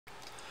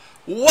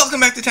Welcome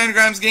back to Tiny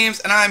Grimes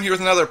Games, and I'm here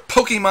with another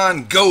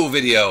Pokemon Go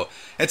video.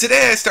 And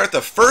today I start the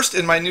first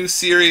in my new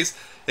series,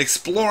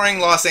 Exploring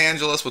Los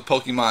Angeles with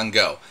Pokemon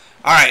Go.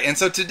 Alright, and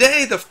so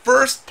today the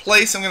first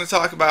place I'm going to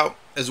talk about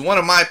is one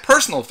of my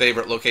personal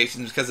favorite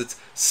locations because it's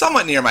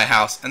somewhat near my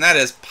house, and that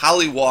is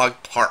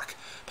Pollywog Park.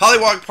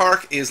 Pollywog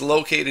Park is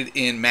located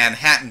in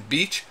Manhattan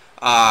Beach,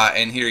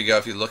 and here you go.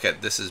 If you look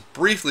at this is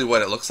briefly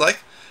what it looks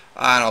like.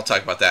 And I'll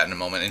talk about that in a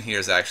moment. And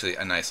here's actually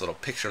a nice little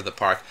picture of the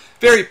park.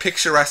 Very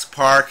picturesque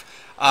park.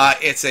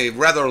 It's a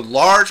rather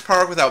large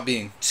park without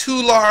being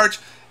too large.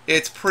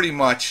 It's pretty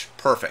much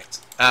perfect.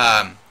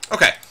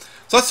 Okay,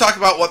 so let's talk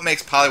about what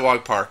makes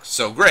Pollywog Park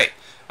so great.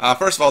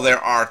 First of all, there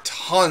are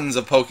tons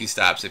of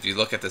Pokestops. If you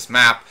look at this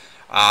map,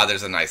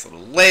 there's a nice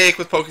little lake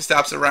with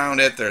Pokestops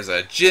around it. There's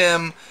a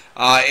gym.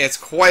 It's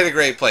quite a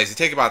great place. You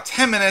take about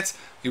 10 minutes.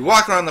 You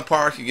walk around the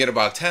park. You get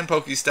about 10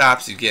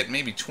 Pokestops. You get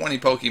maybe 20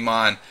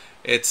 Pokemon.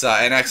 It's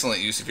an excellent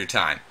use of your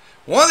time.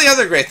 One of the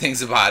other great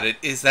things about it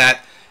is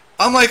that,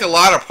 unlike a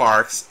lot of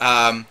parks,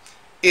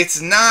 it's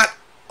not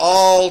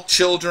all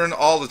children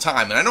all the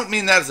time. And I don't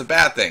mean that as a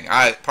bad thing.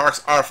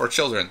 Parks are for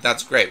children.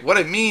 That's great. What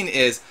I mean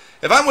is,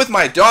 if I'm with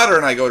my daughter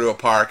and I go to a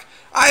park,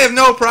 I have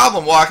no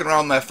problem walking around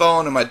with my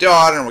phone and my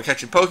daughter and we're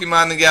catching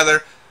Pokemon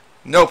together.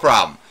 No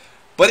problem.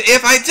 But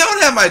if I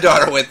don't have my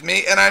daughter with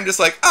me and I'm just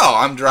like, oh,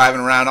 I'm driving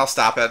around, I'll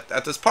stop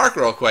at this park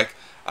real quick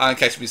and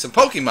catch me some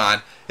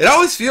Pokemon, it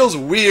always feels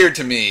weird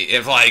to me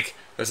if, like,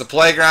 there's a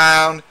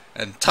playground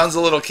and tons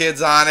of little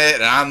kids on it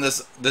and I'm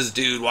this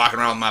dude walking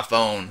around with my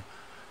phone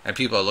and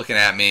people are looking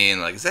at me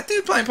and like, is that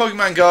dude playing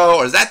Pokemon Go,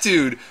 or is that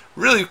dude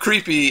really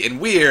creepy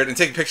and weird and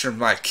taking pictures of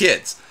my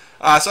kids?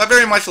 So I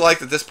very much like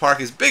that this park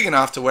is big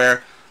enough to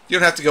where you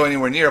don't have to go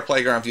anywhere near a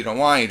playground if you don't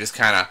want. You just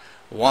kind of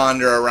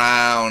wander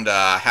around,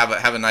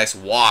 have a nice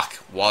walk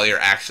while you're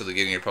actually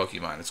getting your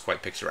Pokemon. It's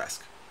quite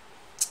picturesque.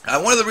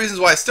 One of the reasons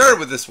why I started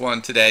with this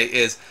one today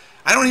is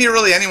I don't hear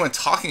really anyone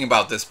talking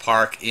about this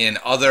park in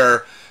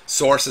other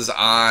sources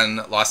on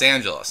Los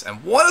Angeles.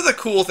 And one of the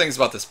cool things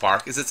about this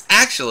park is it's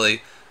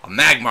actually a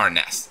Magmar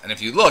nest. And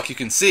if you look, you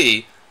can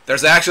see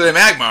there's actually a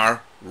Magmar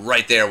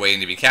right there waiting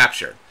to be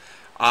captured.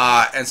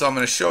 And so I'm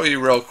going to show you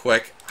real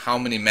quick how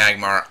many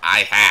Magmar I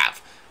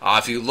have.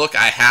 If you look,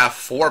 I have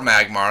 4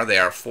 Magmar. They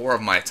are 4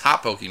 of my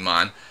top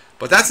Pokemon.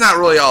 But that's not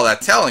really all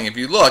that telling. If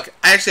you look,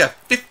 I actually have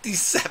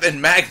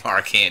 57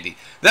 Magmar candy.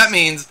 That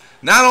means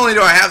not only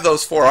do I have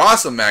those 4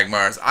 awesome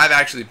Magmars, I've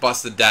actually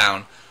busted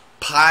down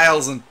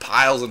piles and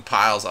piles and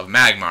piles of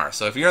Magmar.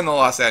 So if you're in the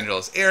Los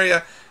Angeles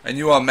area and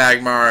you want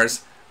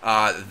Magmars,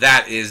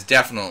 that is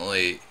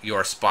definitely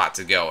your spot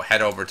to go.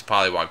 Head over to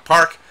Pollywog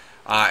Park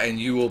and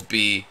you will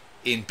be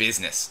in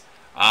business.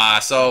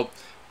 So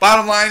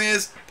bottom line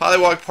is,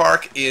 Pollywog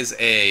Park is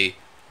a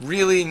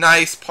really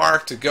nice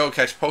park to go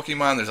catch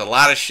Pokemon. There's a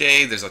lot of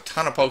shade. There's a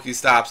ton of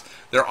Pokestops.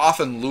 They're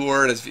often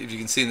lured. As if you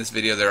can see in this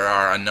video, there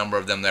are a number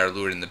of them that are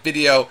lured in the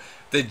video.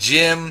 The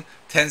gym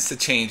tends to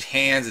change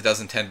hands. It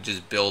doesn't tend to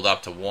just build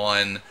up to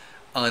one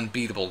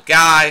unbeatable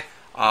guy.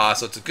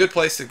 So it's a good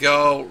place to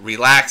go,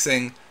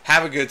 relaxing,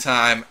 have a good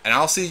time, and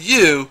I'll see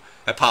you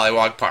at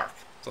Pollywog Park.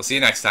 So I'll see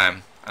you next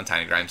time on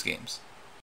Tiny Grimes Games.